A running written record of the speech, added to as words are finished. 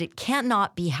It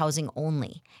cannot be housing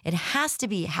only. It has to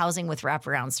be housing with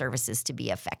wraparound services to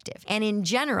be effective. And in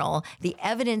general, the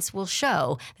evidence will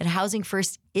show that Housing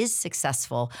First is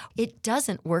successful. It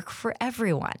doesn't work for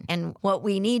everyone. And what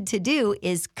we need to do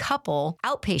is couple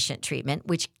outpatient treatment,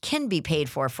 which can be paid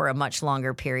for a much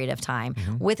longer period of time,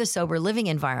 with a sober living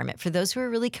environment for those who are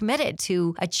really committed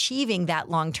to achieving that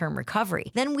long-term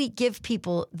recovery. Then we give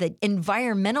people the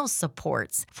environmental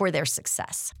supports for their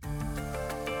success.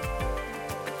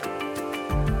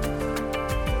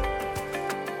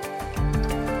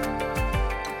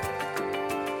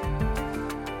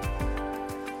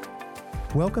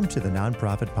 Welcome to the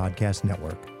Nonprofit Podcast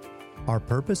Network. Our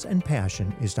purpose and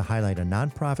passion is to highlight a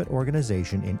nonprofit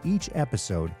organization in each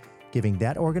episode, giving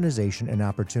that organization an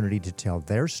opportunity to tell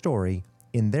their story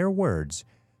in their words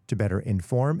to better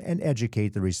inform and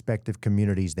educate the respective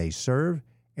communities they serve,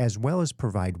 as well as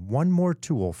provide one more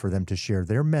tool for them to share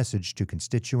their message to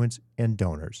constituents and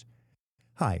donors.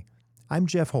 Hi, I'm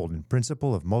Jeff Holden,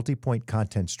 Principal of Multipoint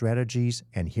Content Strategies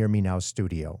and Hear Me Now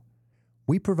Studio.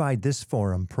 We provide this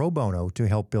forum pro bono to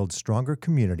help build stronger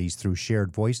communities through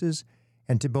shared voices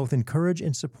and to both encourage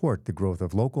and support the growth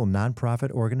of local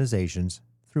nonprofit organizations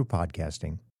through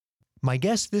podcasting. My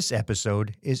guest this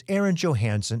episode is Erin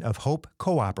Johansen of Hope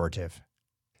Cooperative.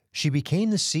 She became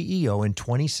the CEO in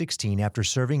 2016 after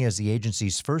serving as the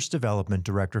agency's first development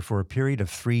director for a period of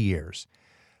 3 years.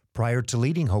 Prior to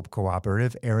leading Hope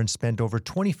Cooperative, Erin spent over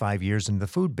 25 years in the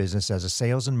food business as a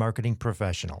sales and marketing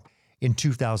professional. In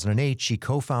 2008, she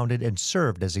co-founded and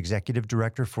served as executive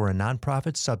director for a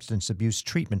nonprofit substance abuse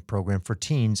treatment program for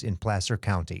teens in Placer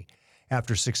County.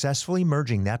 After successfully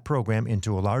merging that program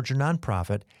into a larger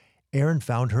nonprofit, Erin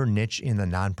found her niche in the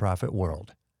nonprofit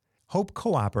world. Hope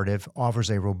Cooperative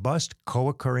offers a robust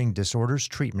co-occurring disorders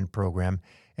treatment program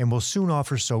and will soon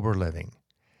offer sober living.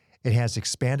 It has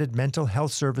expanded mental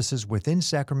health services within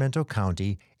Sacramento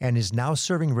County and is now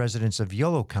serving residents of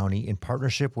Yolo County in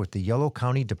partnership with the Yolo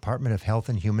County Department of Health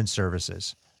and Human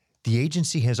Services. The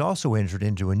agency has also entered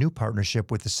into a new partnership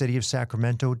with the City of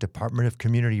Sacramento Department of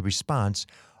Community Response,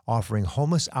 offering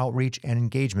homeless outreach and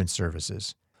engagement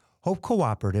services. Hope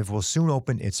Cooperative will soon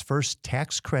open its first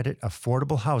tax credit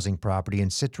affordable housing property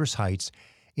in Citrus Heights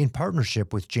in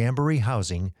partnership with Jamboree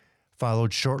Housing,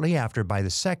 followed shortly after by the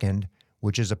second,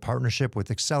 which is a partnership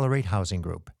with Accelerate Housing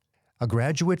Group. A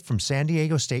graduate from San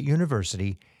Diego State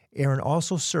University, Erin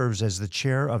also serves as the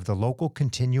chair of the local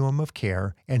Continuum of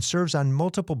Care and serves on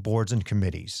multiple boards and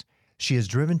committees. She is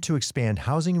driven to expand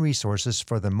housing resources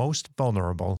for the most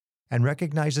vulnerable and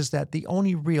recognizes that the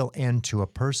only real end to a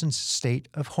person's state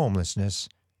of homelessness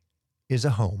is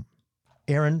a home.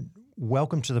 Erin,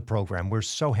 welcome to the program. We're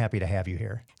so happy to have you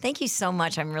here. Thank you so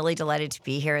much. I'm really delighted to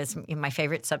be here. It's my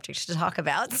favorite subject to talk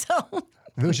about.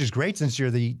 Which is great since you're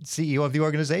the CEO of the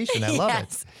organization. I love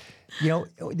it. You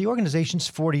know, the organization's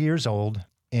 40 years old,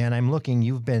 and I'm looking,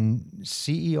 you've been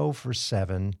CEO for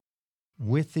 7,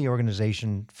 with the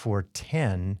organization for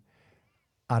 10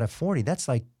 out of 40. That's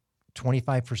like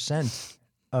 25%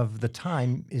 of the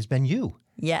time has been you.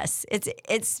 Yes,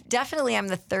 it's definitely, I'm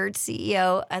the third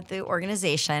CEO at the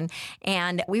organization,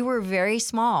 and we were very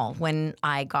small when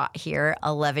I got here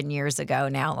 11 years ago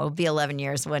now. It'll be 11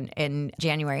 years in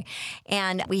January.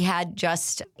 And we had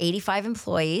just 85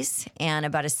 employees and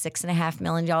about a $6.5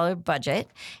 million budget.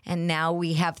 And now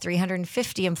we have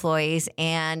 350 employees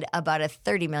and about a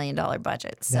 $30 million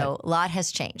budget. So a lot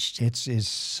has changed. It is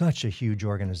such a huge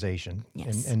organization.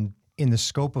 Yes. And in the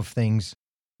scope of things,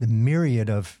 the myriad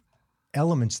of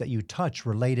elements that you touch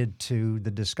related to the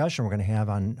discussion we're going to have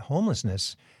on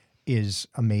homelessness is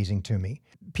amazing to me.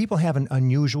 People have an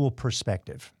unusual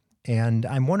perspective, and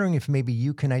I'm wondering if maybe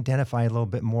you can identify a little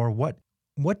bit more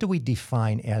what do we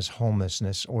define as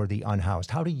homelessness or the unhoused?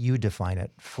 How do you define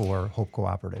it for Hope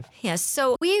Cooperative? Yes,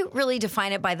 so we really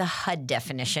define it by the HUD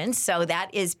definition. So that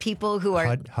is people who are...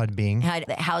 HUD being? HUD,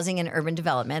 Housing and Urban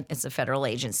Development. It's a federal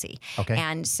agency. Okay.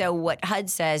 And so what HUD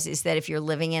says is that if you're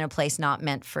living in a place not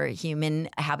meant for human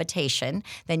habitation,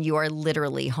 then you are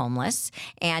literally homeless.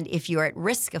 And if you're at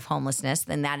risk of homelessness,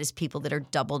 then that is people that are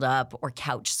doubled up or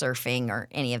couch surfing or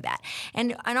any of that.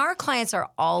 And our clients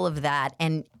are all of that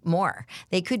and more.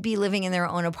 They could be living in their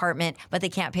own apartment, but they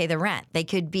can't pay the rent. They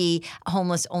could be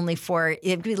homeless they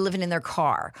could be living in their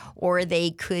car, or they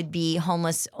could be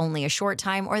homeless only a short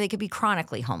time, or they could be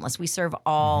chronically homeless. We serve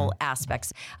all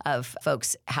aspects of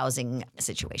folks' housing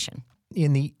situation.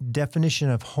 In the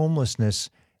definition of homelessness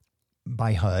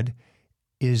by HUD,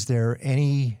 is there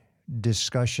any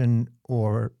discussion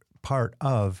or part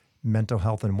of mental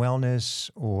health and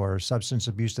wellness or substance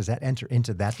abuse? Does that enter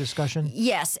into that discussion?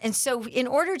 Yes. And so in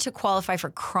order to qualify for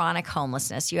chronic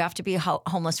homelessness, you have to be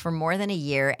homeless for more than a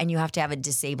year and you have to have a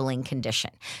disabling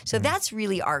condition. So that's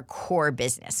really our core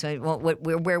business. So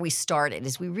where we started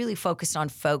is we really focused on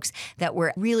folks that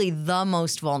were really the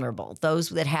most vulnerable, those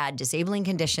that had disabling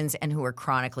conditions and who were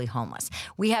chronically homeless.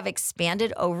 We have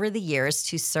expanded over the years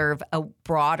to serve a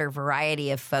broader variety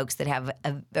of folks that have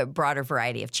a broader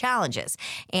variety of challenges.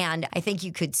 And I think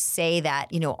you could say that,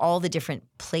 all the different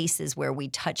places where we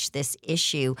touch this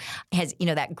issue has,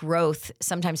 that growth,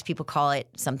 sometimes people call it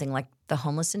something like the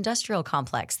homeless industrial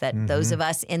complex, that those of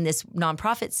us in this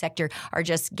nonprofit sector are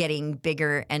just getting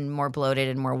bigger and more bloated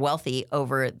and more wealthy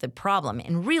over the problem.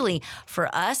 And really,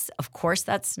 for us, of course,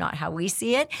 that's not how we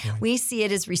see it. Right. We see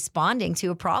it as responding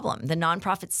to a problem. The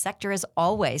nonprofit sector has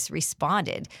always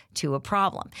responded to a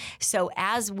problem. So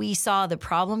as we saw the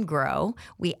problem grow,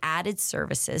 we added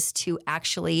services to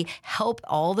actually help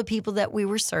all the people that we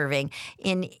were serving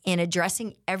in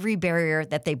addressing every barrier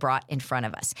that they brought in front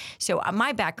of us. So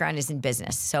my background is in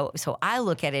business. So I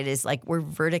look at it as like we're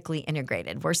vertically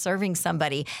integrated. We're serving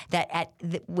somebody that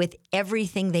with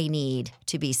everything they need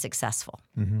to be successful.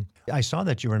 Mm-hmm. I saw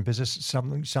that you were in business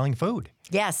selling food.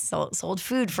 Yes, sold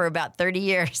food for about 30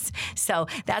 years. So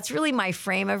that's really my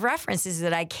frame of reference, is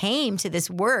that I came to this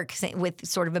work with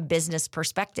sort of a business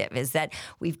perspective, is that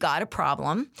we've got a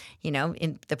problem.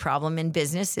 The problem in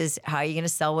business is how are you going to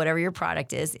sell whatever your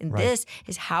product is? And this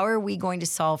is how are we going to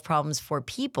solve problems for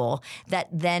people that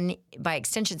then, by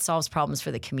extension, solves problems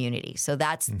for the community. So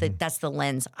that's the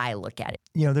lens I look at it.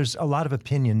 There's a lot of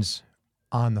opinions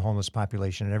on the homeless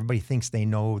population, and everybody thinks they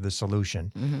know the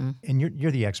solution. Mm-hmm. And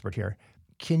you're the expert here.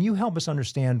 Can you help us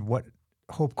understand what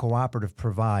Hope Cooperative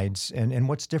provides and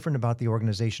what's different about the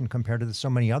organization compared to so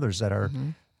many others that are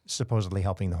supposedly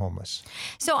helping the homeless?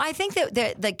 So I think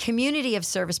that the community of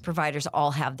service providers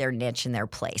all have their niche and their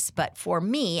place. But for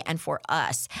me and for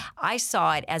us, I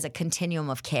saw it as a continuum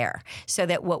of care, so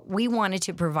that what we wanted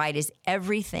to provide is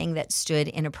everything that stood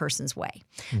in a person's way.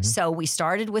 Mm-hmm. So we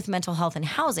started with mental health and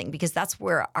housing because that's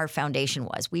where our foundation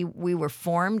was. We were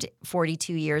formed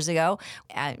 42 years ago.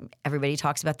 Everybody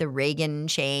talks about the Reagan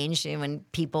change, when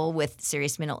people with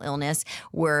serious mental illness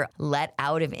were let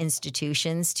out of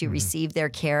institutions to receive their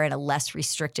care in a less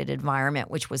restricted environment,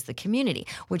 which was the community,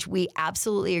 which we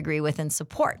absolutely agree with and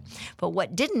support. But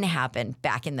what didn't happen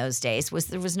back in those days was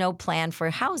there was no plan for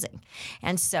housing.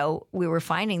 And so we were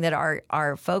finding that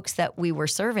our folks that we were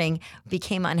serving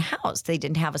became unhoused. They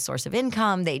didn't have a source of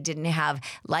income. They didn't have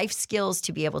life skills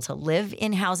to be able to live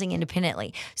in housing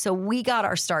independently. So we got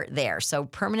our start there. So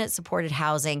permanent supported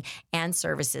housing and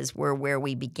services were where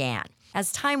we began.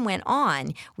 As time went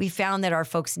on, we found that our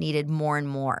folks needed more and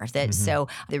more. So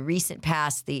the recent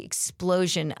past, the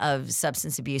explosion of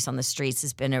substance abuse on the streets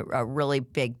has been a really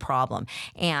big problem.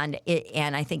 And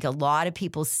I think a lot of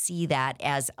people see that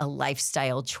as a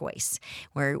lifestyle choice,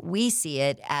 where we see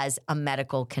it as a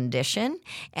medical condition,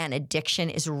 and addiction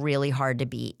is really hard to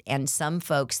beat. And some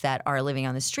folks that are living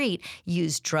on the street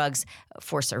use drugs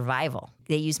for survival.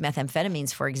 They use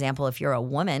methamphetamines, for example. If you're a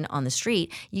woman on the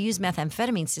street, you use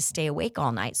methamphetamines to stay awake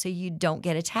all night so you don't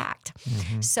get attacked.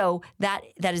 Mm-hmm. So that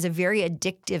is a very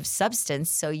addictive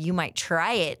substance. So you might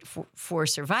try it for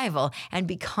survival and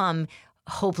become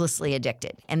hopelessly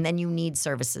addicted, and then you need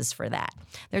services for that.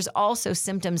 There's also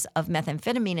symptoms of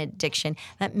methamphetamine addiction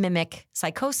that mimic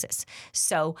psychosis.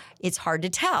 So it's hard to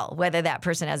tell whether that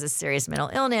person has a serious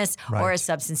mental illness or a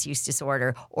substance use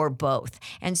disorder or both.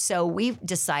 And so we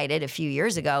decided a few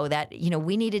years ago that,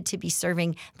 we needed to be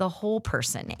serving the whole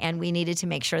person, and we needed to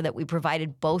make sure that we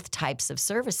provided both types of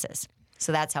services.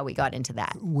 So that's how we got into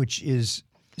that. Which is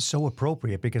so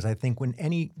appropriate, because I think when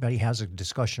anybody has a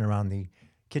discussion around the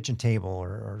kitchen table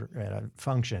or at a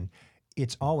function,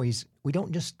 it's always, we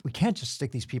can't just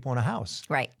stick these people in a house.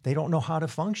 Right. They don't know how to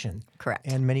function. Correct.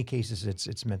 And in many cases,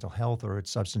 it's mental health or it's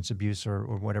substance abuse or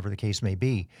whatever the case may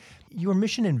be. Your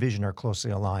mission and vision are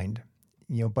closely aligned,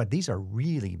 but these are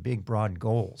really big, broad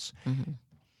goals. Mm-hmm.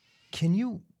 Can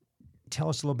you tell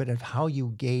us a little bit of how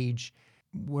you gauge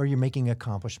where you're making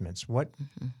accomplishments? What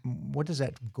does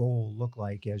that goal look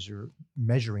like as you're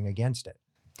measuring against it?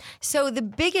 So the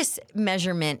biggest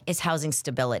measurement is housing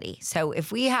stability. So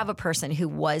if we have a person who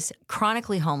was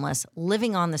chronically homeless,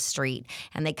 living on the street,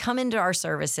 and they come into our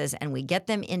services and we get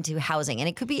them into housing, and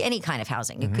it could be any kind of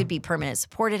housing. It could be permanent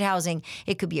supported housing.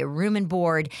 It could be a room and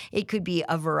board. It could be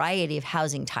a variety of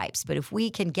housing types. But if we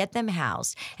can get them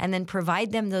housed and then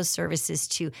provide them those services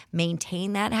to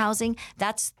maintain that housing,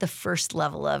 that's the first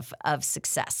level of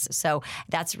success. So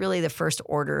that's really the first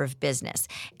order of business.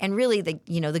 And really,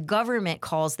 the government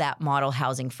calls calls that model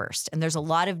housing first. And there's a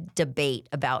lot of debate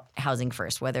about housing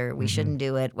first, whether we shouldn't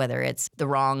do it, whether it's the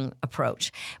wrong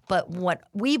approach. But what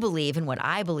we believe and what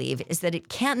I believe is that it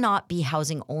cannot be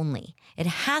housing only. It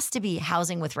has to be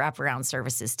housing with wraparound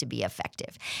services to be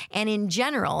effective. And in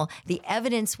general, the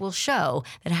evidence will show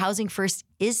that housing first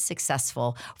is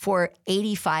successful for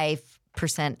 85%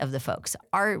 of the folks.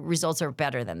 Our results are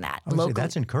better than that. Locally,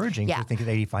 that's encouraging to think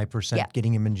that 85%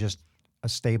 getting them in just a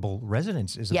stable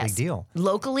residence is a big deal.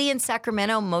 Locally in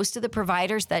Sacramento, most of the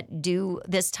providers that do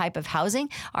this type of housing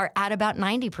are at about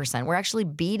 90%. We're actually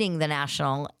beating the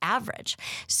national average.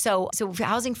 So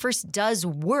housing first does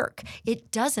work.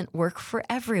 It doesn't work for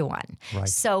everyone. Right.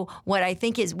 So what I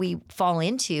think is we fall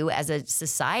into as a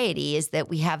society is that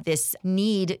we have this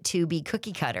need to be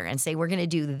cookie cutter and say we're going to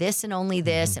do this and only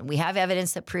this, and we have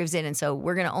evidence that proves it, and so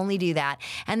we're going to only do that.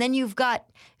 And then you've got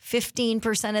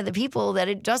 15% of the people that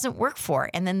it doesn't work for.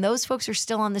 And then those folks are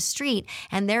still on the street,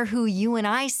 and they're who you and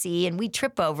I see and we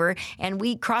trip over and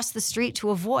we cross the street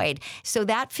to avoid. So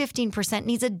that 15%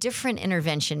 needs a different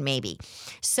intervention maybe.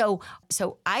 So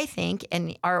I think,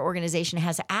 and our organization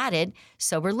has added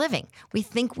sober living. We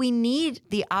think we need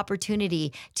the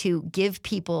opportunity to give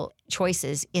people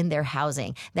choices in their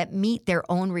housing that meet their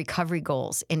own recovery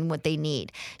goals and what they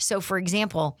need. So for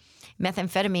example,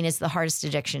 methamphetamine is the hardest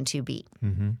addiction to beat.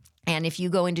 And if you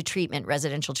go into treatment,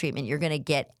 residential treatment, you're going to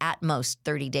get at most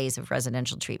 30 days of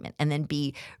residential treatment and then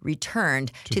be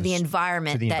returned to the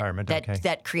environment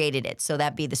that created it. So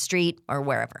that'd be the street or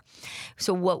wherever.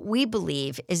 So what we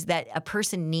believe is that a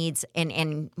person needs,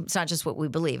 and it's not just what we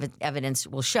believe, evidence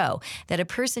will show, that a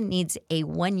person needs a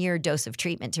 1-year dose of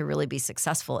treatment to really be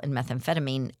successful in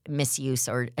methamphetamine misuse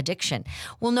or addiction.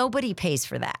 Well, nobody pays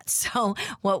for that. So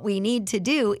what we need to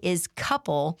do is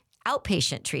couple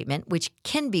outpatient treatment, which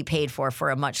can be paid for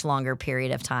a much longer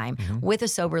period of time, with a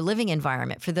sober living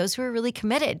environment for those who are really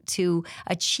committed to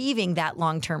achieving that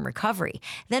long-term recovery.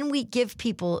 Then we give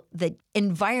people the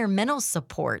environmental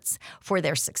supports for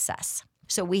their success.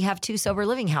 So we have 2 sober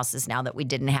living houses now that we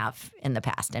didn't have in the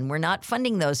past, and we're not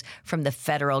funding those from the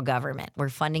federal government. We're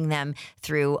funding them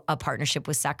through a partnership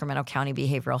with Sacramento County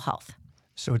Behavioral Health.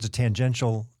 So it's a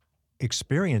tangential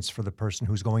experience for the person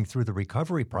who's going through the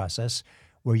recovery process,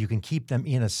 where you can keep them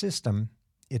in a system.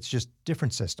 It's just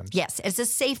different systems. Yes, it's a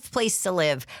safe place to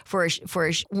live for a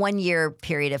 1-year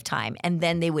period of time, and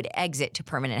then they would exit to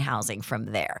permanent housing from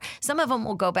there. Some of them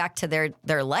will go back to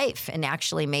their life and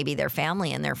actually maybe their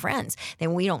family and their friends.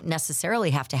 Then we don't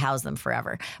necessarily have to house them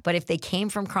forever. But if they came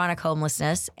from chronic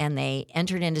homelessness and they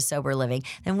entered into sober living,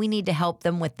 then we need to help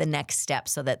them with the next step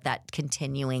so that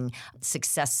continuing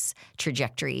success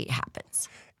trajectory happens.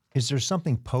 Is there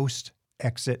something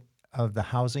post-exit of the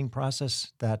housing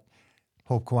process that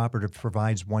Hope Cooperative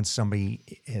provides once somebody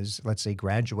is, let's say,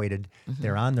 graduated,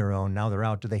 they're on their own, now they're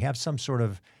out? Do they have some sort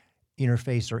of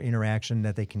interface or interaction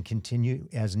that they can continue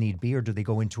as need be, or do they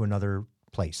go into another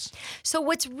place? So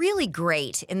what's really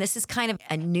great, and this is kind of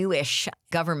a newish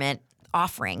government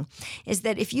offering, is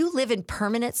that if you live in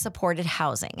permanent supported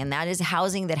housing, and that is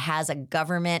housing that has a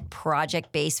government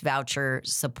project-based voucher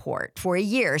support for a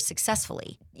year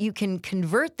successfully, you can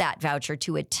convert that voucher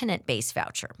to a tenant-based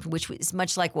voucher, which is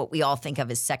much like what we all think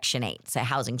of as Section 8. It's a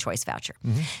housing choice voucher.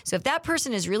 So if that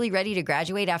person is really ready to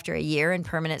graduate after a year in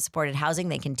permanent supported housing,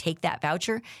 they can take that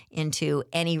voucher into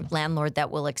any landlord that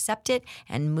will accept it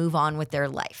and move on with their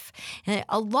life. And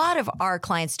a lot of our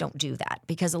clients don't do that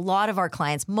because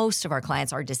most of our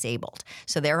clients are disabled.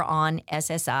 So they're on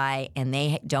SSI and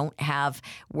they don't have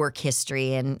work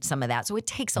history and some of that. So it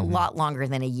takes a lot longer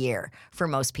than a year for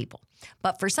most people.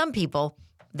 But for some people,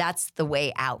 that's the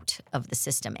way out of the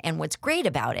system. And what's great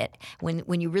about it,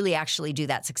 when you really actually do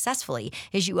that successfully,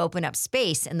 is you open up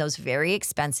space in those very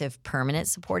expensive permanent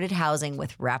supported housing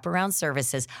with wraparound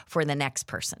services for the next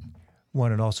person.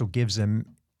 One, it also gives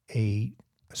them a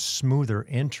smoother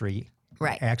entry,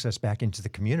 access back into the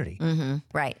community.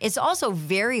 Right. It's also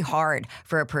very hard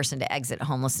for a person to exit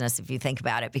homelessness if you think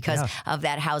about it because of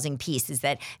that housing piece, is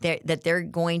that they're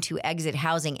going to exit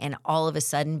housing and all of a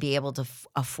sudden be able to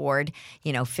afford,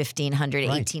 $1,500,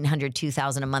 $1,800,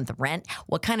 $2,000 a month rent.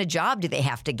 What kind of job do they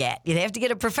have to get? They have to get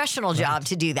a professional job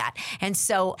to do that. And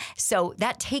so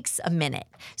that takes a minute.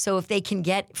 So if they can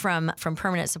get from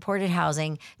permanent supported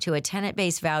housing to a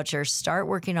tenant-based voucher, start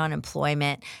working on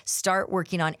employment, start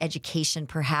working on education,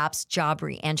 perhaps job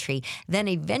reentry, then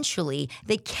eventually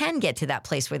they can get to that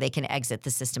place where they can exit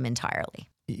the system entirely.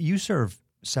 You serve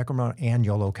Sacramento and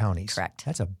Yolo counties. Correct.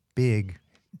 That's a big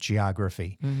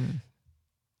geography.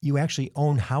 You actually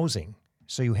own housing,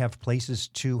 so you have places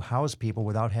to house people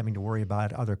without having to worry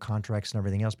about other contracts and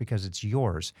everything else because it's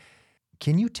yours.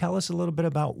 Can you tell us a little bit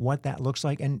about what that looks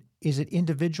like? And is it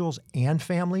individuals and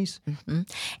families? Mm-hmm.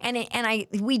 And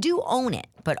we do own it,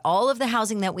 but all of the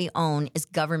housing that we own is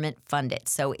government funded.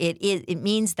 So it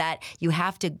means that you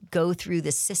have to go through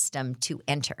the system to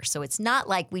enter. So it's not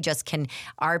like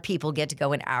our people get to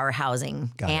go in our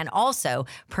housing. And also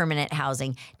permanent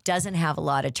housing doesn't have a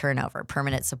lot of turnover,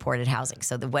 permanent supported housing.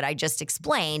 So what I just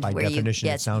explained. By definition,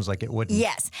 it sounds like it wouldn't.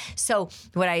 Yes. So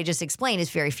what I just explained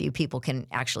is very few people can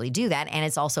actually do that. And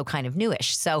it's also kind of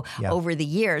newish. So over the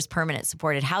years, permanent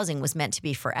supported housing was meant to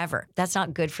be forever. That's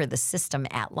not good for the system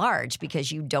at large because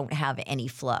you don't have any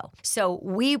flow. So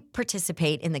we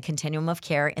participate in the continuum of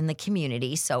care in the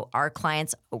community. So our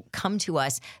clients come to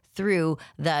us through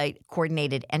the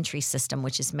coordinated entry system,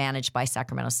 which is managed by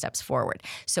Sacramento Steps Forward.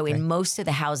 So in most of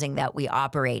the housing that we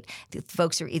operate, the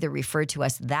folks are either referred to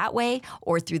us that way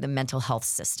or through the mental health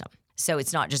system. So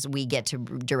it's not just we get to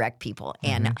direct people.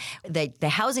 And the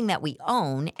housing that we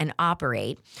own and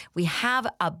operate, we have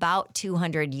about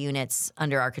 200 units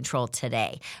under our control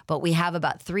today, but we have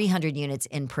about 300 units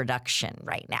in production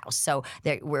right now. So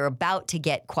we're about to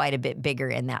get quite a bit bigger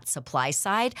in that supply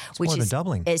side, which is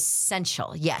doubling.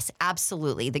 Essential. Yes,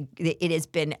 absolutely. It has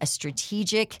been a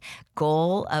strategic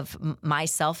goal of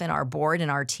myself and our board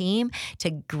and our team to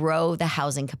grow the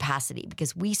housing capacity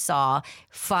because we saw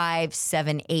 5,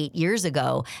 7, 8 years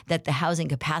ago that the housing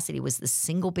capacity was the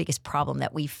single biggest problem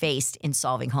that we faced in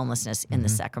solving homelessness in the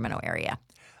Sacramento area.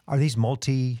 Are these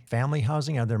multi-family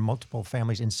housing? Are there multiple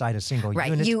families inside a single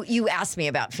unit? Right. You asked me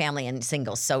about family and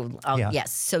singles. So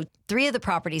yes. So 3 of the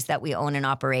properties that we own and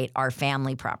operate are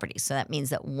family properties. So that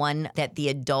means that the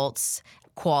adults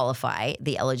qualify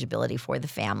the eligibility for the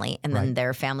family. And then there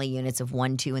are family units of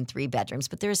 1, 2, and 3 bedrooms,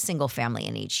 but there's a single family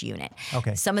in each unit.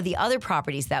 Okay. Some of the other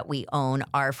properties that we own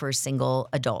are for single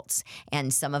adults,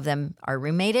 and some of them are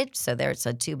roommated. So there's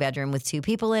a 2-bedroom with 2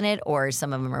 people in it, or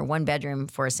some of them are 1 bedroom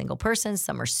for a single person.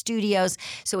 Some are studios.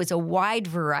 So it's a wide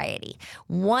variety.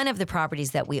 One of the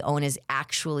properties that we own is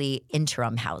actually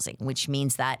interim housing, which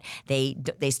means that they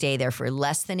stay there for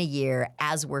less than a year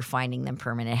as we're finding them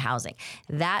permanent housing.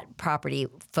 That property,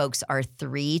 folks,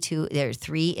 there are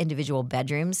 3 individual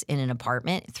bedrooms in an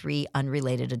apartment, 3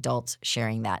 unrelated adults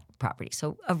sharing that property.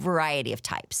 So a variety of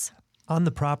types. On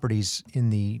the properties in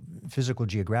the physical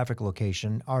geographic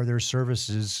location, are there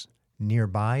services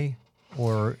nearby?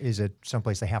 Or is it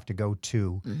someplace they have to go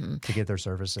to get their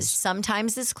services?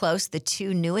 Sometimes it's close. The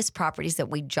 2 newest properties that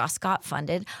we just got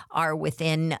funded are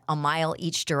within a mile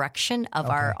each direction of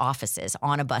our offices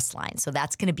on a bus line. So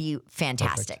that's going to be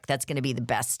fantastic. Perfect. That's going to be the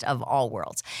best of all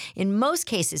worlds. In most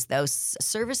cases, those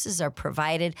services are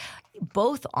provided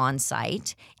both on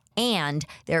site and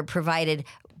they're provided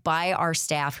by our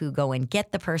staff who go and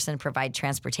get the person, provide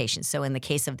transportation. So in the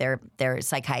case of their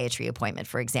psychiatry appointment,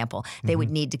 for example, they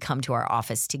would need to come to our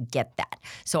office to get that.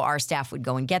 So our staff would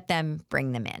go and get them,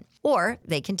 bring them in. Or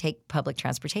they can take public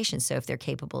transportation. So if they're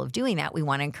capable of doing that, we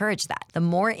want to encourage that. The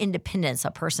more independence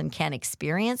a person can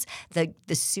experience, the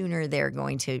sooner they're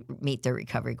going to meet their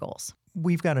recovery goals.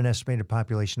 We've got an estimated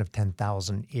population of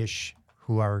 10,000-ish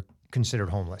who are considered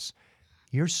homeless.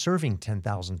 You're serving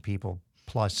 10,000 people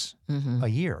plus a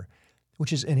year,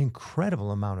 which is an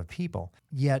incredible amount of people,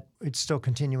 yet it's still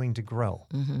continuing to grow.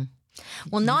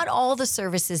 Well, not all the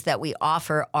services that we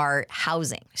offer are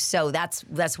housing. So that's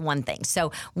one thing.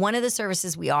 So one of the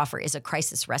services we offer is a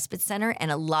crisis respite center,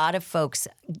 and a lot of folks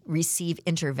receive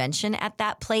intervention at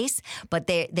that place, but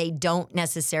they don't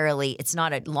necessarily, it's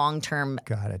not a long-term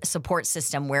support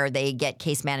system where they get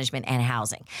case management and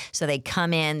housing. So they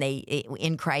come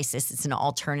in crisis, it's an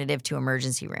alternative to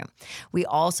emergency room. We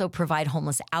also provide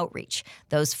homeless outreach.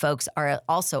 Those folks are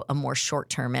also a more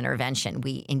short-term intervention.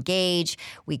 We engage,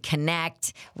 we connect,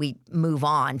 we move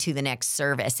on to the next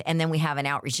service. And then we have an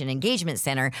outreach and engagement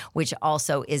center, which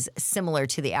also is similar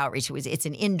to the outreach. It's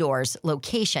an indoors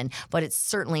location, but it's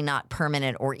certainly not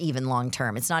permanent or even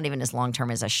long-term. It's not even as long-term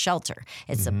as a shelter.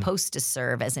 It's supposed to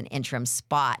serve as an interim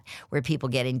spot where people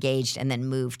get engaged and then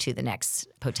move to the next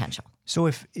potential. So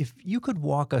if you could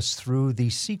walk us through the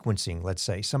sequencing, let's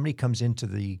say somebody comes into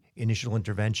the initial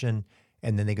intervention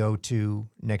and then they go to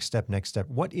next step.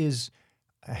 What is,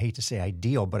 I hate to say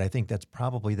ideal, but I think that's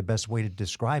probably the best way to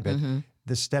describe it.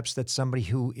 The steps that somebody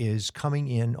who is coming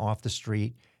in off the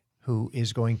street, who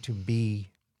is going to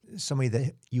be somebody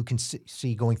that you can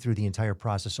see going through the entire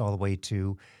process all the way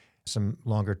to some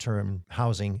longer term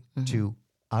housing to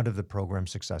out of the program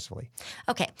successfully?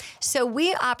 Okay. So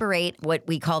we operate what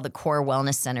we call the core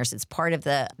wellness centers. It's part of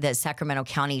the Sacramento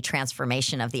County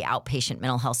transformation of the outpatient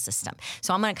mental health system.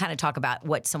 So I'm going to kind of talk about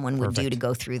what someone would do to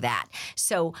go through that.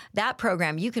 So that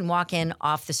program, you can walk in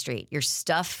off the street. Your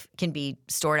stuff can be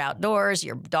stored outdoors.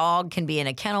 Your dog can be in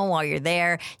a kennel while you're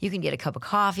there. You can get a cup of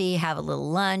coffee, have a little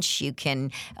lunch. You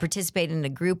can participate in a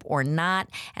group or not.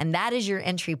 And that is your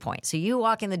entry point. So you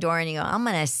walk in the door and you go, I'm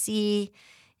going to see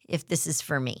if this is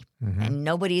for me. And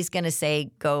nobody's going to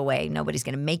say, go away. Nobody's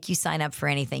going to make you sign up for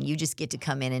anything. You just get to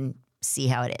come in and see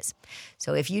how it is.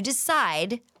 So if you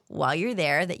decide while you're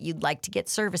there that you'd like to get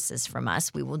services from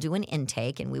us, we will do an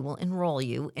intake and we will enroll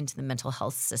you into the mental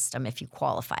health system if you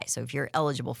qualify. So if you're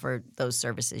eligible for those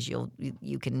services,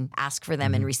 you can ask for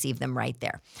them and receive them right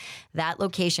there. That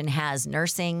location has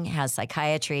nursing, has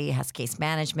psychiatry, has case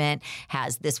management,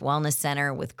 has this wellness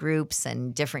center with groups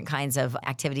and different kinds of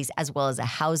activities, as well as a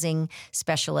housing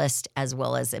specialist, as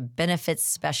well as a benefits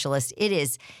specialist. It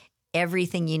is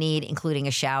everything you need, including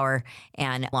a shower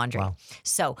and laundry. Wow.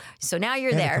 So now you're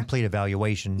and there. A complete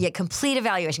evaluation. Yeah, complete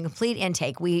evaluation, complete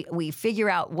intake. We figure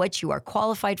out what you are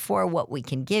qualified for, what we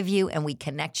can give you, and we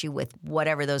connect you with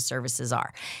whatever those services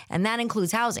are. And that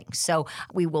includes housing. So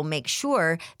we will make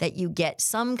sure that you get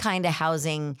some kind of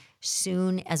housing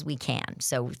soon as we can.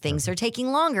 So things are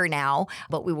taking longer now,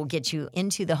 but we will get you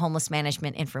into the homeless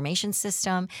management information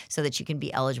system so that you can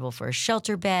be eligible for a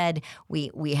shelter bed.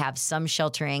 We have some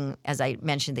sheltering, as I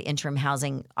mentioned, the interim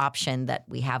housing option that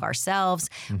we have ourselves.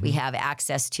 We have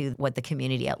access to what the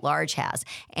community at large has.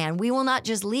 And we will not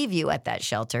just leave you at that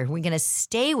shelter. We're going to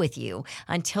stay with you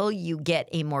until you get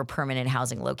a more permanent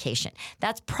housing location.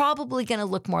 That's probably going to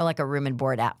look more like a room and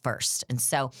board at first. And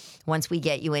so once we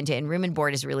get you into, and room and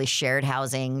board is really shared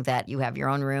housing that you have your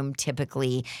own room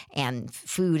typically, and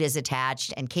food is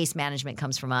attached, and case management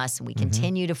comes from us, and we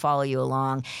continue to follow you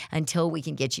along until we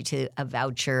can get you to a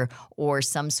voucher or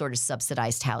some sort of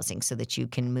subsidized housing so that you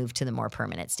can move to the more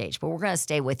permanent stage. But we're going to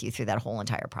stay with you through that whole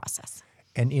entire process.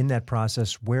 And in that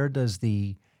process, where does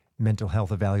the mental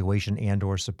health evaluation and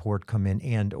or support come in,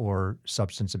 and or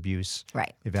substance abuse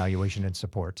evaluation and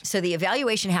support? So the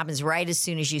evaluation happens right as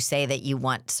soon as you say that you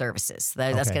want services.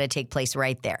 That's going to take place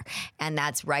right there. And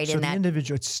that's right in that. So the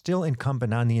individual, it's still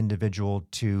incumbent on the individual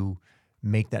to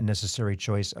make that necessary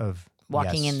choice of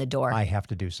walking in the door. I have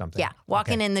to do something. Yeah,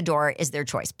 walking in the door is their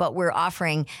choice. But we're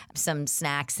offering some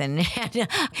snacks and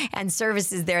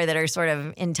services there that are sort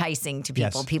of enticing to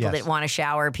people. People that want to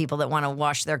shower, people that want to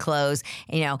wash their clothes.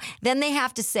 Then they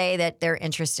have to say that they're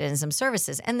interested in some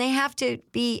services, and they have to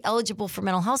be eligible for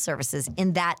mental health services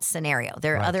in that scenario.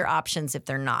 There are other options if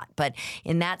they're not, but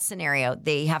in that scenario,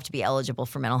 they have to be eligible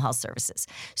for mental health services.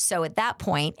 So at that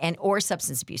point, or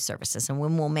substance abuse services, and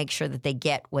when we'll make sure that they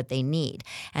get what they need,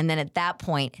 and then at that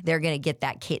point, they're going to get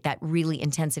that really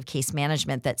intensive case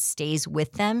management that stays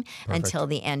with them until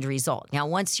the end result. Now,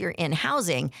 once you're in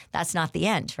housing, that's not the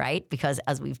end, right? Because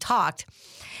as we've talked,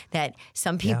 that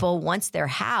some people, once they're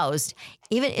housed,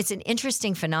 even it's an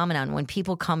interesting phenomenon when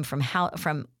people come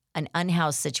from an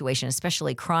unhoused situation,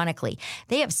 especially chronically,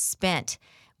 they have spent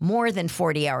more than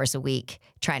 40 hours a week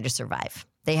trying to survive.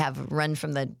 They have run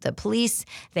from the police.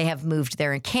 They have moved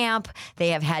their camp. They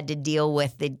have had to deal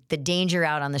with the danger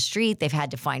out on the street. They've had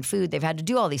to find food. They've had to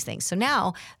do all these things. So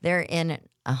now they're in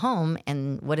a home,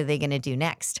 and what are they going to do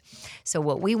next? So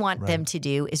what we want them to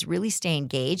do is really stay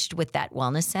engaged with that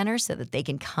wellness center so that they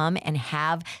can come and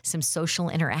have some social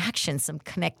interaction, some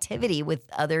connectivity with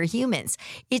other humans.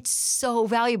 It's so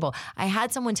valuable. I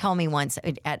had someone tell me once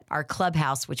at our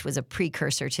clubhouse, which was a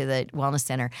precursor to the wellness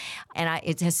center, and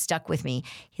it has stuck with me.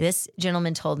 This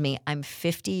gentleman told me, I'm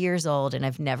 50 years old and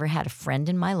I've never had a friend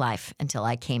in my life until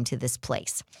I came to this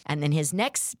place. And then his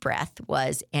next breath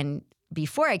was, and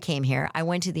before I came here, I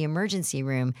went to the emergency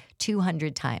room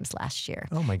 200 times last year.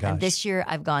 Oh my gosh. And this year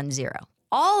I've gone 0.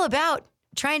 All about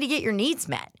trying to get your needs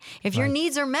met. If your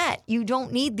needs are met, you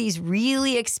don't need these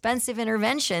really expensive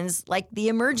interventions like the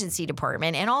emergency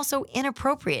department, and also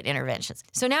inappropriate interventions.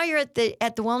 So now you're at the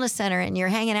wellness center and you're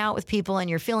hanging out with people and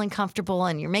you're feeling comfortable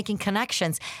and you're making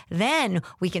connections. Then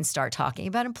we can start talking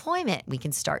about employment. We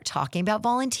can start talking about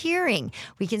volunteering.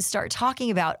 We can start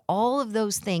talking about all of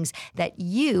those things that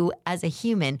you as a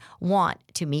human want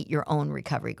to meet your own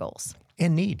recovery goals.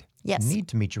 And need. Yes. Need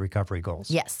to meet your recovery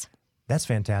goals. Yes. That's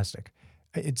fantastic.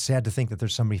 It's sad to think that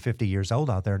there's somebody 50 years old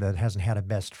out there that hasn't had a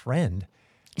best friend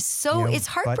So it's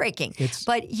heartbreaking.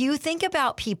 But you think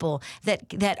about people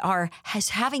that are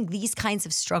having these kinds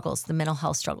of struggles, the mental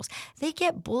health struggles. They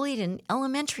get bullied in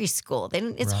elementary school.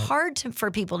 It's hard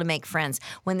for people to make friends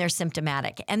when they're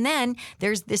symptomatic. And then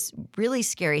there's this really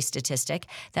scary statistic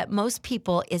that most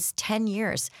people is 10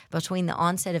 years between the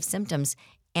onset of symptoms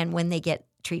and when they get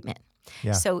treatment.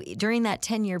 Yeah. So during that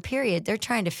 10-year period, they're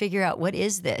trying to figure out what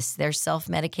is this. They're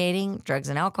self-medicating, drugs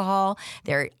and alcohol.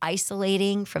 They're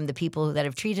isolating from the people that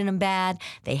have treated them bad.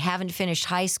 They haven't finished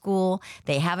high school.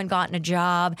 They haven't gotten a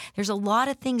job. There's a lot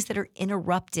of things that are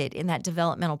interrupted in that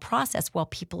developmental process while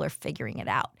people are figuring it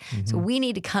out. Mm-hmm. So we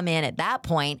need to come in at that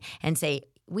point and say,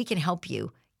 we can help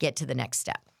you get to the next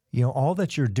step. All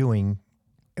that you're doing,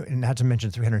 not to mention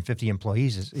 350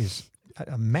 employees, is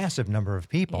a massive number of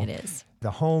people. It is. The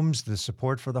homes, the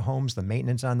support for the homes, the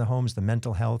maintenance on the homes, the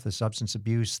mental health, the substance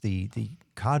abuse, the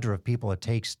cadre of people it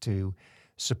takes to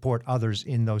support others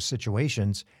in those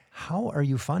situations. How are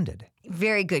you funded?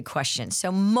 Very good question.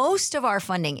 So most of our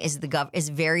funding is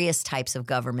various types of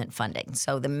government funding.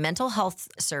 So the mental health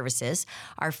services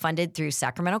are funded through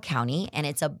Sacramento County, and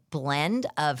it's a blend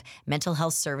of Mental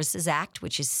Health Services Act,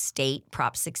 which is state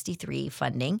Prop 63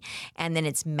 funding, and then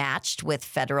it's matched with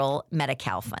federal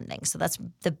Medi-Cal funding. So that's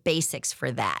the basics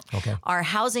for that. Okay. Our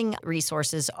housing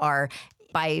resources are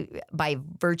by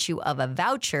virtue of a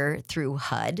voucher through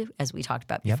HUD, as we talked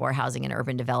about before, Housing and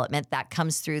Urban Development, that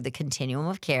comes through the continuum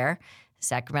of care,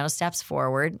 Sacramento Steps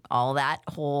Forward, all that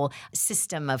whole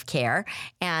system of care.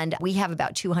 And we have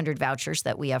about 200 vouchers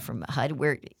that we have from HUD.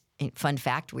 Fun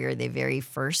fact, we are the very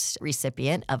first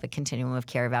recipient of a continuum of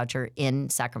care voucher in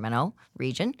Sacramento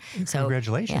region. So,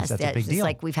 congratulations, yes, that's a big deal. It's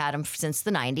like we've had them since the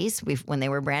 90s when they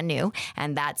were brand new,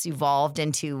 and that's evolved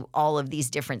into all of these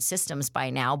different systems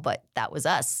by now, but that was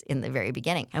us in the very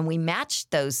beginning. And we matched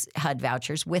those HUD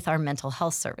vouchers with our mental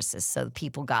health services, so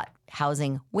people got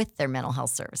housing with their mental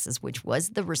health services, which was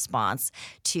the response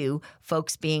to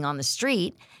folks being on the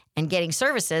street and getting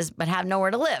services, but have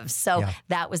nowhere to live. So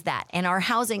that was that. And our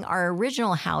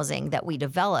original housing that we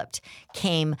developed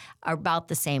came about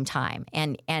the same time.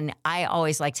 And I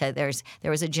always like to, there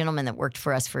was a gentleman that worked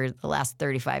for us for the last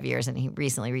 35 years, and he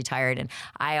recently retired. And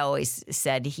I always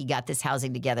said he got this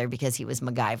housing together because he was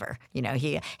MacGyver.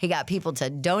 He got people to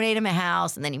donate him a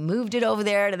house, and then he moved it over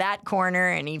there to that corner,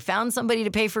 and he found somebody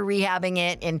to pay for rehabbing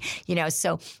it. And,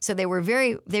 so they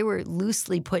were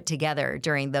loosely put together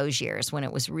during those years when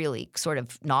it was really sort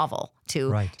of novel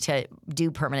to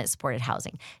do permanent supported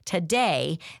housing.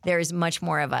 Today, there is much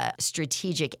more of a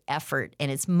strategic effort, and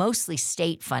it's mostly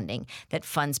state funding that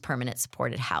funds permanent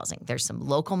supported housing. There's some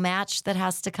local match that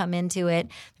has to come into it.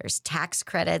 There's tax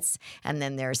credits, and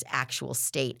then there's actual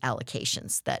state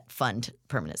allocations that fund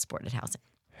permanent supported housing.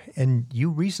 And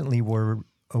you recently were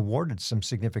awarded some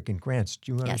significant grants.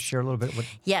 Do you want to share a little bit?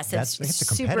 Yes, it's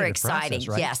super exciting. Process,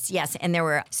 right? Yes.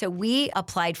 And so we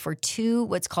applied for 2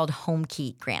 what's called home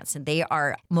key grants, and they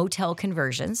are motel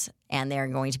conversions, and they're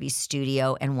going to be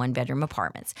studio and 1-bedroom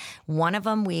apartments. One of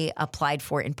them we applied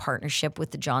for in partnership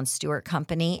with the John Stewart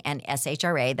Company and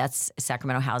SHRA, that's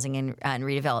Sacramento Housing and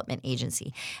Redevelopment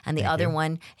Agency. And the other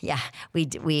one,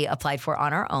 we applied for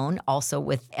on our own, also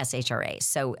with SHRA.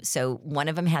 So one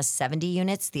of them has 70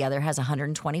 units, the other has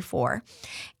 124.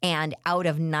 And out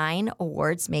of 9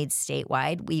 awards made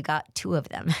statewide, we got 2 of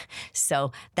them.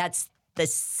 So that's the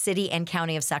city and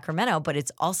county of Sacramento, but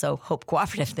it's also Hope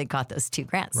Cooperative that got those 2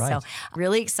 grants. Right. So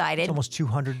really excited. It's almost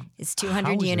 200. It's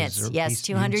 200 units. Yes,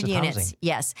 200 units.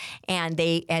 Yes.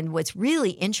 And what's really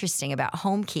interesting about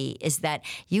Home Key is that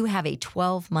you have a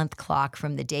 12-month clock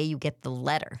from the day you get the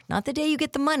letter, not the day you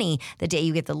get the money, the day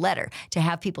you get the letter, to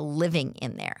have people living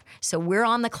in there. So we're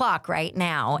on the clock right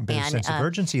now. A sense of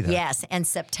urgency there. Yes. And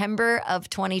September of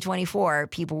 2024,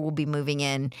 people will be moving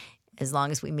in as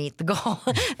long as we meet the goal,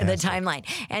 the timeline.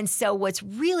 And so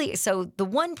the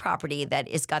one property that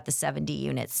has got the 70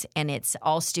 units, and it's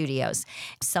all studios,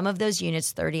 some of those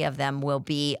units, 30 of them, will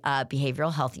be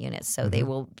behavioral health units. So they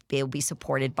will be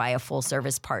supported by a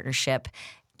full-service partnership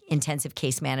intensive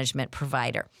case management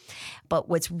provider. But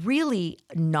what's really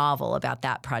novel about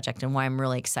that project, and why I'm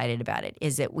really excited about it,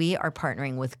 is that we are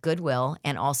partnering with Goodwill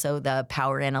and also the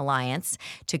Power In Alliance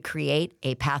to create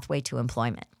a pathway to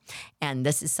employment. And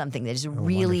this is something that is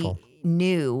really wonderful.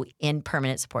 New in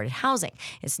permanent supported housing.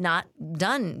 It's not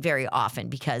done very often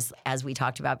because, as we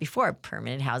talked about before,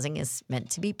 permanent housing is meant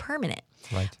to be permanent.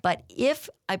 Right. But if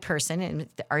a person, and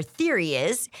our theory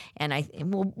is, and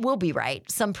we'll be right,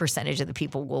 some percentage of the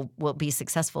people will be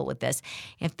successful with this,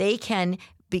 if they can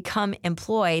become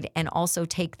employed and also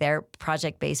take their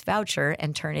project-based voucher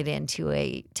and turn it into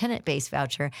a tenant-based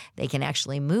voucher, they can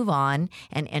actually move on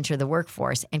and enter the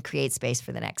workforce and create space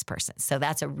for the next person. So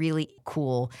that's a really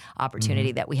cool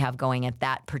opportunity that we have going at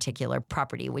that particular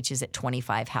property, which is at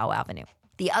 25 Howe Avenue.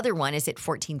 The other one is at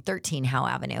 1413 Howe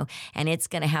Avenue, and it's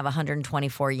going to have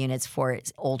 124 units for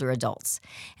older adults.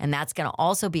 And that's going to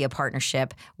also be a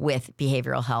partnership with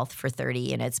behavioral health for 30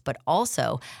 units, but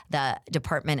also the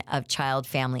Department of Child,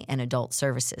 Family, and Adult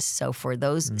Services. So for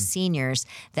those seniors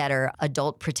that are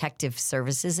adult protective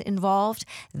services involved,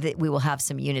 that we will have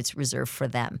some units reserved for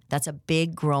them. That's a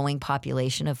big growing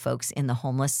population of folks in the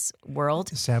homeless world.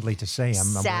 Sadly to say, I'm aware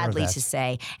of that. Sadly to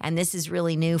say. And this is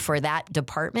really new for that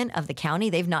department of the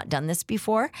county. They've not done this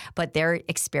before, but they're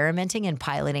experimenting and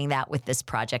piloting that with this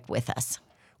project with us.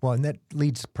 Well, and that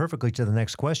leads perfectly to the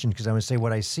next question, because I would say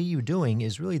what I see you doing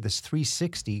is really this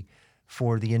 360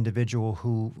 for the individual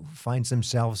who finds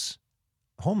themselves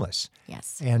homeless.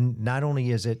 Yes. And not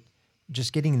only is it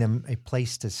just getting them a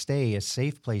place to stay, a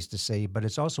safe place to stay, but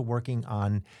it's also working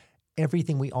on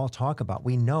everything we all talk about.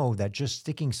 We know that just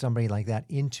sticking somebody like that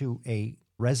into a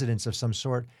residence of some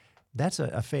sort, that's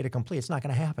a fait accompli. It's not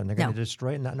going to happen. They're going to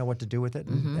destroy it and not know what to do with it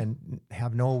and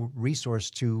have no resource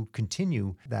to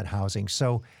continue that housing.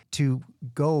 So to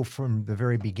go from the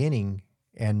very beginning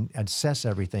and assess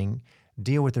everything,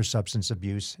 deal with their substance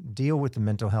abuse, deal with the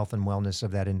mental health and wellness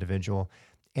of that individual,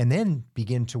 and then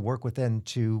begin to work with them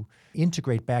to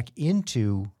integrate back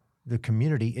into the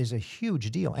community is a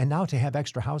huge deal. And now to have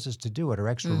extra houses to do it, or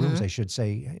extra rooms, I should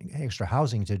say, extra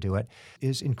housing to do it,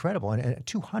 is incredible. And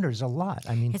 200 is a lot.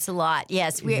 I mean, it's a lot.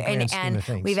 Yes,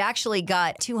 we've actually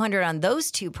got 200 on those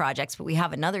two projects, but we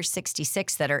have another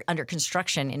 66 that are under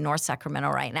construction in North Sacramento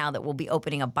right now that will be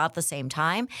opening about the same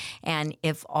time. And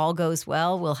if all goes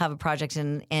well, we'll have a project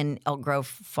in Elk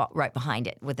Grove right behind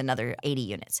it with another 80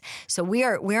 units. So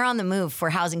we're on the move for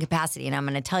housing capacity, and I'm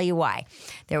going to tell you why.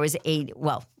 There was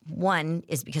one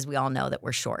is because we all know that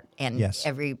we're short, and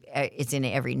it's in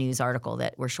every news article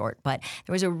that we're short. But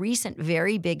there was a recent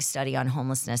very big study on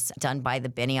homelessness done by the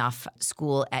Benioff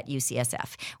School at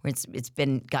UCSF, where it's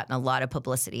been gotten a lot of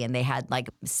publicity, and they had like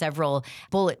several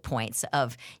bullet points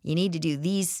of you need to do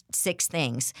these 6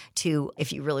 things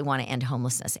if you really want to end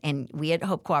homelessness. And we at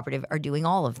Hope Cooperative are doing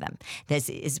all of them.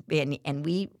 And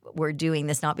we were doing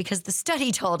this not because the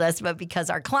study told us, but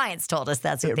because our clients told us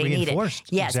that's what they needed.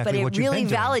 Yes, exactly, but it really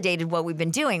validated what we've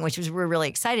been doing, which we're really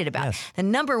excited about. Yes. The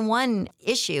number one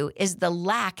issue is the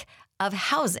lack of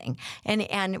housing.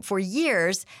 And for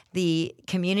years, the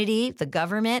community, the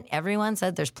government, everyone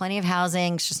said there's plenty of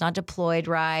housing, it's just not deployed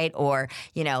right, or,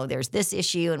 there's this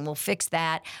issue and we'll fix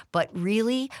that. But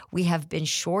really, we have been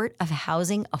short of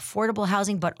housing, affordable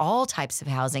housing, but all types of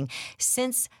housing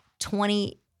since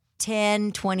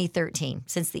 2013,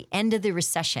 since the end of the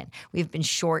recession, we've been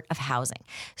short of housing.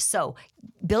 So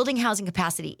building housing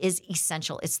capacity is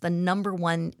essential. It's the number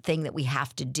one thing that we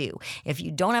have to do. If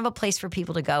you don't have a place for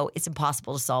people to go, it's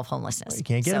impossible to solve homelessness. Well, you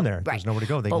can't get them there. Right. There's nowhere to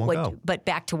go. They won't go. But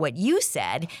back to what you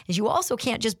said, is you also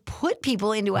can't just put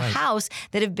people into a house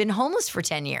that have been homeless for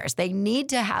 10 years. They need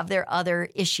to have their other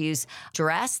issues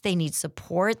addressed. They need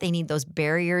support. They need those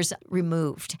barriers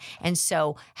removed. And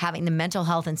so having the mental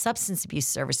health and substance abuse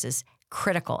services,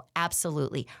 critical,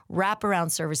 absolutely.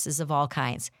 Wraparound services of all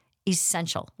kinds,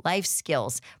 essential. Life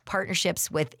skills, partnerships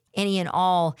with any and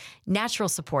all natural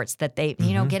supports that they,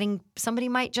 somebody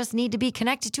might just need to be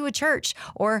connected to a church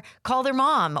or call their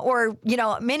mom or,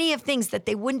 many of things that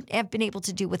they wouldn't have been able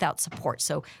to do without support.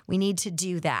 So we need to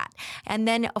do that. And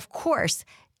then, of course,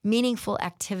 meaningful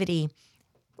activity,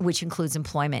 which includes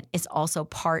employment, is also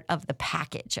part of the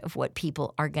package of what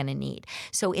people are going to need.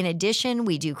 So in addition,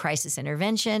 we do crisis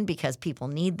intervention because people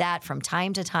need that from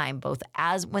time to time, both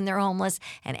as when they're homeless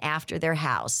and after they're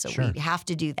housed. So we have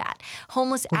to do that.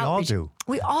 Homeless outreach.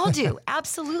 We all do.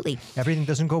 Absolutely. Everything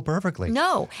doesn't go perfectly.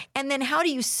 No. And then how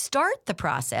do you start the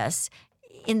process?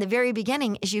 In the very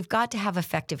beginning is you've got to have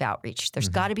effective outreach. There's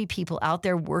got to be people out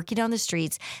there working on the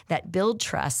streets that build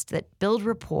trust, that build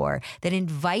rapport, that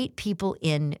invite people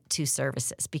into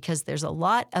services, because there's a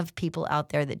lot of people out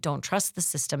there that don't trust the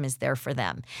system is there for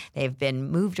them. They've been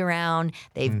moved around.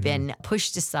 They've been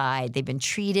pushed aside. They've been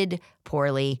treated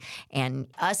poorly. And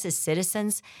us as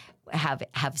citizens have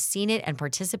seen it and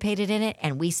participated in it.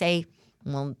 And we say,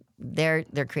 well, they're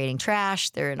creating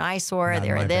trash. They're an eyesore.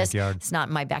 They're this. Backyard. It's not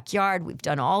in my backyard. We've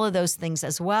done all of those things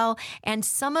as well. And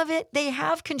some of it, they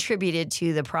have contributed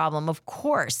to the problem, of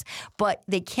course, but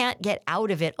they can't get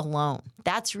out of it alone.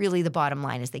 That's really the bottom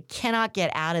line, is they cannot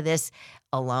get out of this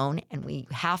alone. And we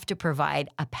have to provide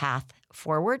a path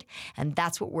forward. And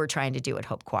that's what we're trying to do at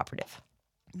Hope Cooperative.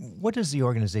 What does the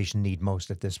organization need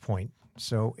most at this point?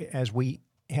 So as we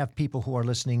have people who are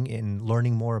listening and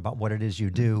learning more about what it is you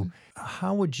do,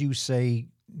 how would you say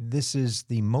this is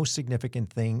the most significant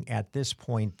thing at this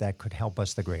point that could help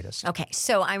us the greatest? Okay,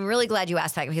 so I'm really glad you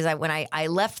asked that because when I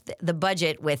left the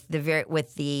budget with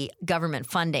the government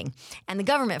funding, and the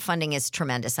government funding is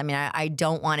tremendous. I mean, I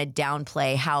don't want to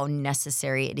downplay how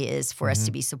necessary it is for us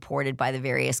to be supported by the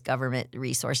various government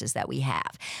resources that we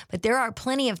have. But there are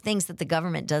plenty of things that the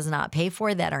government does not pay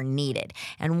for that are needed.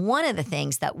 And one of the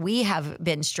things that we have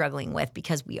been struggling with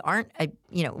because we aren't,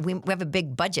 we have a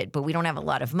big budget, but we don't have a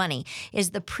lot of money,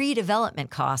 is the pre-development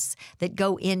costs that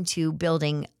go into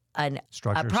building a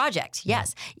project.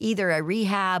 Yes, either a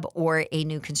rehab or a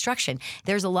new construction.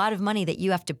 There's a lot of money that you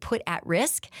have to put at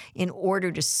risk in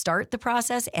order to start the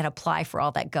process and apply for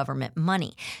all that government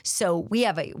money. So we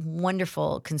have a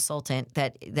wonderful consultant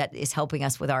that is helping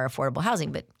us with our affordable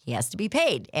housing, but he has to be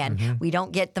paid. And we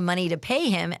don't get the money to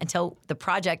pay him until the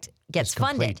project gets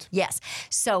funded. Yes.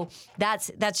 So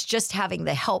that's just having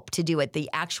the help to do it, the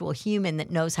actual human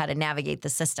that knows how to navigate the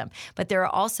system. But there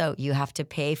are also, you have to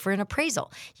pay for an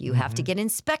appraisal. You have to get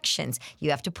inspections.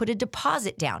 You have to put a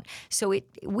deposit down. So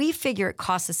we figure it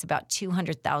costs us about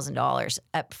 $200,000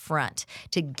 up front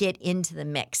to get into the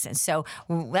mix. And so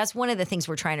that's one of the things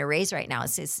we're trying to raise right now.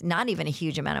 It's not even a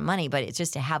huge amount of money, but it's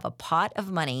just to have a pot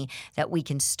of money that we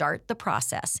can start the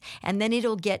process. And then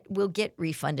we'll get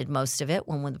refunded most of it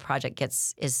when the project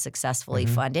is successfully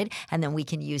funded, and then we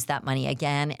can use that money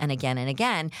again and again and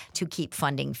again to keep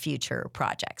funding future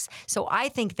projects. So I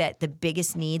think that the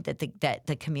biggest need that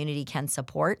the community can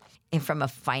support, and from a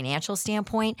financial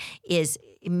standpoint, is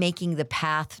making the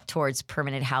path towards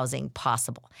permanent housing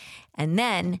possible. And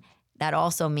then that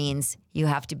also means you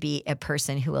have to be a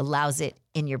person who allows it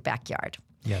in your backyard.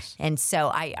 Yes. And so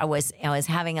I was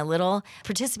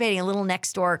participating in a little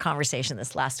next door conversation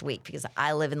this last week because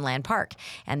I live in Land Park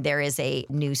and there is a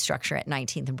new structure at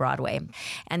 19th and Broadway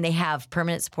and they have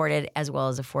permanent supported as well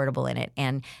as affordable in it.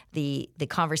 And the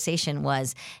conversation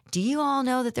was, do you all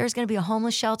know that there's going to be a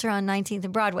homeless shelter on 19th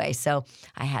and Broadway? So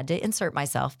I had to insert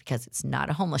myself because it's not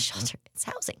a homeless shelter, it's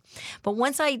housing. But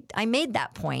once I made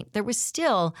that point, there was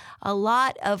still a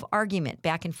lot of argument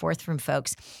back and forth from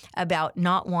folks about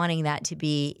not wanting that to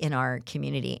be in our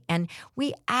community. And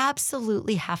we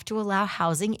absolutely have to allow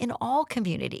housing in all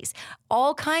communities,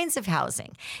 all kinds of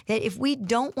housing. That if we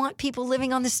don't want people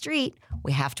living on the street,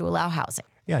 we have to allow housing.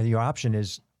 Yeah, your option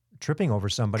is tripping over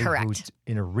somebody who's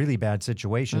in a really bad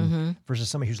situation versus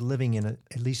somebody who's living in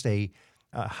at least a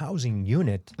housing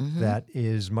unit that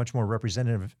is much more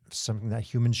representative of something that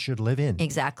humans should live in.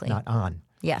 Exactly. Not on.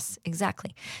 Yes,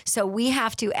 exactly. So we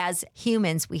have to, as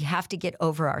humans, we have to get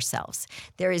over ourselves.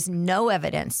 There is no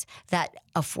evidence that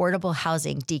affordable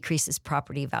housing decreases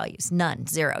property values. None,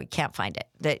 zero. You can't find it.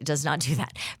 That does not do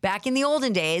that. Back in the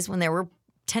olden days when there were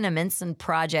tenements and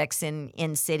projects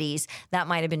in cities, that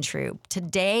might have been true.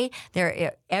 Today,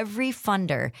 every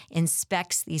funder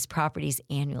inspects these properties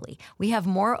annually. We have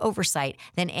more oversight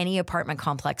than any apartment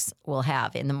complex will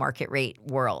have in the market rate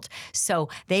world. So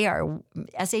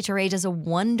SHRA does a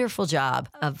wonderful job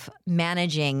of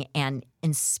managing and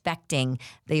inspecting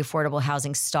the affordable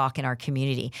housing stock in our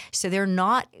community. So they're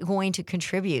not going to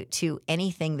contribute to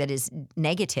anything that is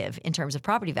negative in terms of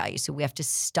property value. So we have to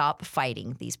stop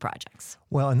fighting these projects.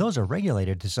 Well, and those are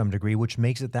regulated to some degree, which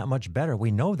makes it that much better. We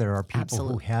know there are people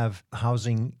who have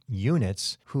housing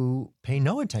units who pay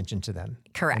no attention to them.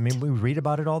 Correct. I mean, we read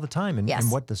about it all the time and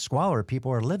what the squalor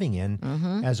people are living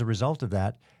in as a result of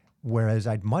that. Whereas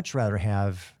I'd much rather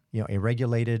have, a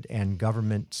regulated and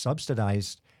government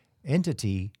subsidized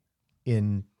entity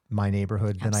in my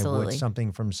neighborhood than I would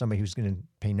something from somebody who's going to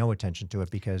pay no attention to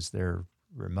it because they're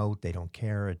remote, they don't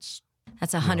care.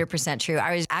 That's 100% true.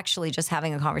 I was actually just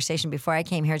having a conversation before I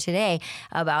came here today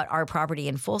about our property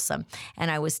in Folsom. And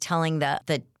I was telling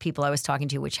the people I was talking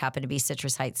to, which happened to be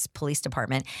Citrus Heights Police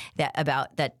Department,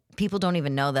 that people don't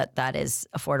even know that is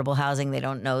affordable housing. They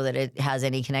don't know that it has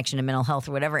any connection to mental health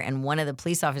or whatever. And one of the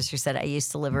police officers said, I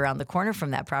used to live around the corner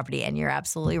from that property. And you're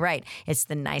absolutely right. It's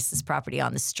the nicest property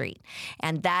on the street.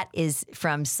 And that is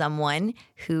from someone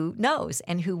who knows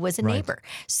and who was a neighbor.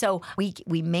 So we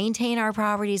maintain our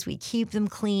properties. We keep them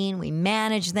clean. We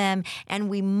manage them. And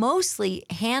we mostly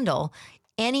handle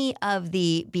any of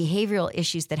the behavioral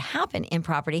issues that happen in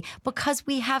property because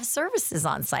we have services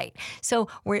on site. So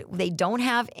they don't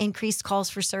have increased calls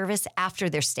for service after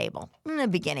they're stable. In the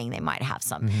beginning, they might have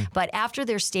some. But after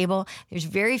they're stable, there's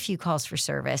very few calls for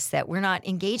service that we're not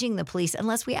engaging the police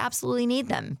unless we absolutely need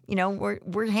them.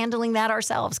 We're handling that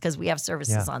ourselves because we have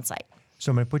services on site.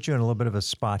 So I'm going to put you in a little bit of a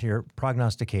spot here.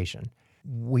 Prognostication.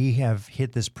 We have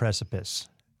hit this precipice.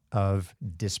 of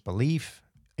disbelief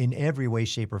in every way,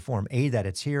 shape, or form. A, that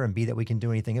it's here, and B, that we can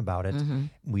do anything about it.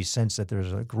 We sense that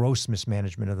there's a gross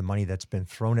mismanagement of the money that's been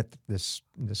thrown at this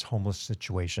homeless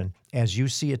situation. As you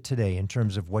see it today, in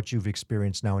terms of what you've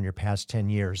experienced now in your past 10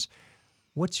 years,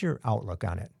 what's your outlook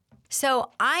on it? So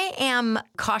I am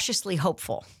cautiously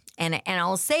hopeful. And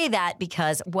I'll say that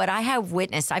because what I have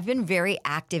witnessed, I've been very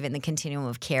active in the continuum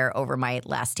of care over my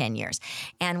last 10 years.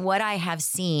 And what I have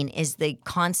seen is the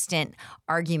constant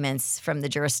arguments from the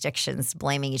jurisdictions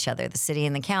blaming each other, the city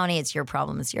and the county, it's your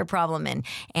problem, it's your problem.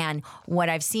 And what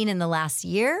I've seen in the last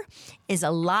year is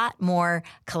a lot more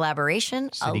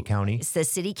collaboration. City-county. The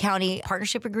city-county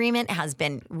partnership agreement has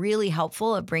been really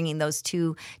helpful of bringing those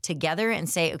two together and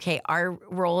say, okay, our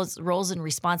roles and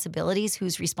responsibilities,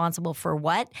 who's responsible for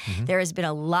what. There has been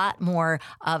a lot more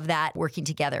of that working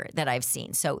together that I've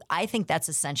seen. So I think that's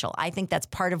essential. I think that's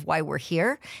part of why we're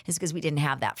here is because we didn't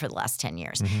have that for the last 10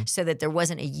 years. So that there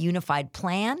wasn't a unified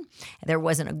plan, there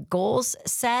wasn't a goals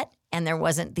set, and there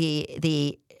wasn't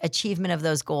the achievement of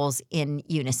those goals in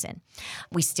unison.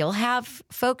 We still have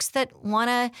folks that want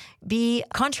to be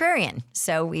contrarian.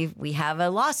 So we have a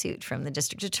lawsuit from the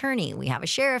district attorney. We have a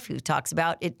sheriff who talks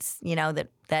about it's,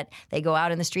 that they go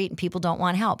out in the street and people don't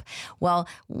want help. Well,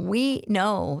 we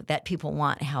know that people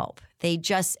want help. They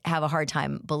just have a hard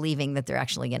time believing that they're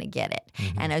actually going to get it.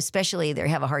 And especially they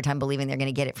have a hard time believing they're going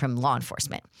to get it from law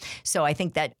enforcement. So I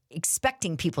think that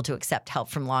expecting people to accept help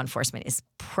from law enforcement is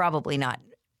probably not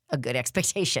a good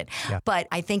expectation. Yeah. But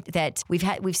I think that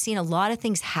we've seen a lot of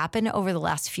things happen over the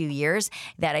last few years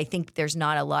that I think there's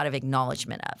not a lot of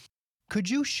acknowledgement of. Could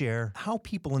you share how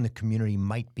people in the community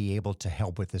might be able to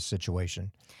help with this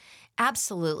situation?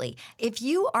 Absolutely. If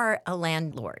you are a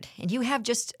landlord and you have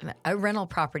just a rental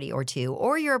property or two,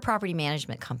 or you're a property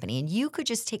management company and you could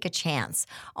just take a chance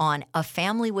on a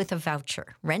family with a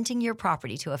voucher, renting your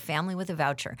property to a family with a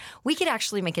voucher, we could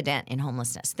actually make a dent in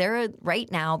homelessness. There are right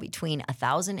now between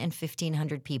 1,000 and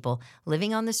 1,500 people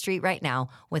living on the street right now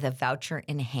with a voucher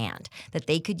in hand that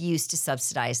they could use to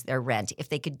subsidize their rent if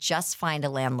they could just find a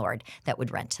landlord that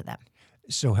would rent to them.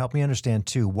 So help me understand,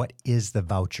 too, what is the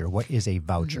voucher? What is a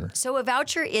voucher? So a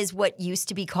voucher is what used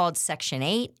to be called Section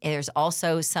 8. There's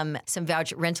also some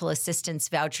voucher rental assistance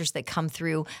vouchers that come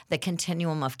through the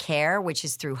continuum of care, which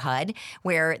is through HUD,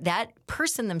 where that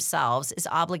person themselves is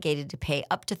obligated to pay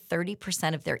up to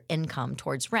 30% of their income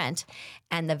towards rent,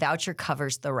 and the voucher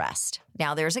covers the rest.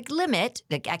 Now, there's a limit,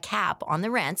 a cap on the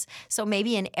rents, so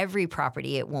maybe in every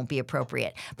property it won't be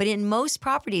appropriate. But in most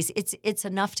properties, it's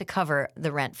enough to cover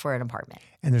the rent for an apartment.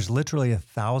 And there's literally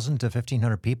 1,000 to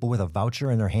 1,500 people with a voucher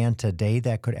in their hand today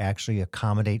that could actually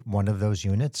accommodate one of those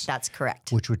units? That's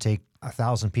correct. Which would take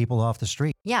 1,000 people off the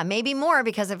street. Yeah, maybe more,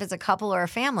 because if it's a couple or a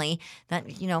family, that,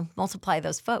 multiply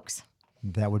those folks.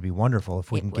 That would be wonderful if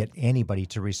we can get anybody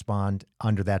to respond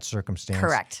under that circumstance.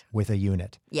 Correct. With a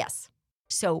unit. Yes.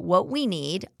 So what we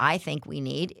need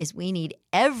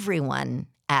everyone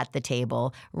at the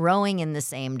table rowing in the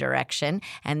same direction.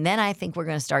 And then I think we're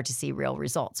going to start to see real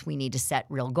results. We need to set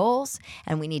real goals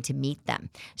and we need to meet them.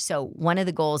 So one of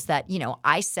the goals that,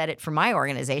 I set it for my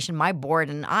organization, my board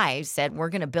and I said, we're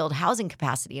going to build housing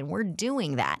capacity, and we're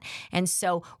doing that. And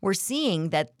so we're seeing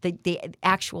that the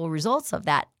actual results of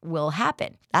that will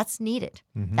happen. That's needed.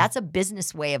 That's a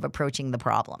business way of approaching the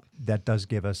problem. That does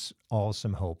give us all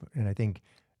some hope. And I think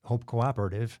Hope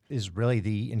Cooperative is really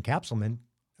the encapsulation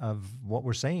of what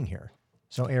we're saying here.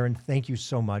 So, Erin, thank you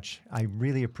so much. I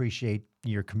really appreciate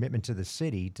your commitment to the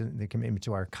city, to the commitment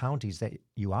to our counties that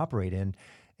you operate in,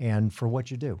 and for what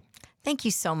you do. Thank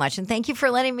you so much, and thank you for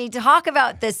letting me talk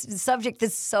about this subject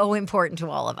that's so important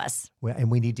to all of us. Well, and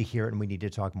we need to hear it, and we need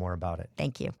to talk more about it.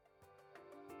 Thank you.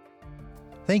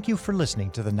 Thank you for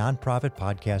listening to the Nonprofit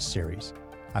Podcast series.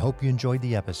 I hope you enjoyed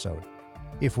the episode.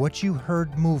 If what you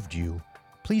heard moved you,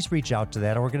 please reach out to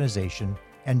that organization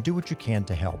and do what you can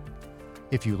to help.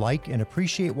 If you like and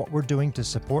appreciate what we're doing to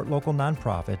support local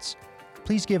nonprofits,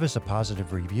 please give us a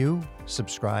positive review,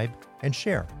 subscribe, and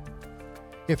share.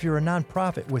 If you're a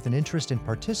nonprofit with an interest in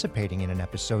participating in an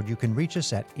episode, you can reach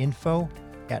us at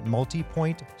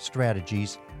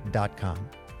info@multipointstrategies.com.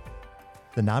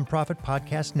 The Nonprofit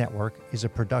Podcast Network is a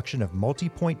production of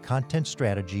Multipoint Content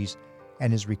Strategies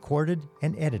and is recorded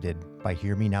and edited by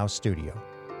Hear Me Now Studio.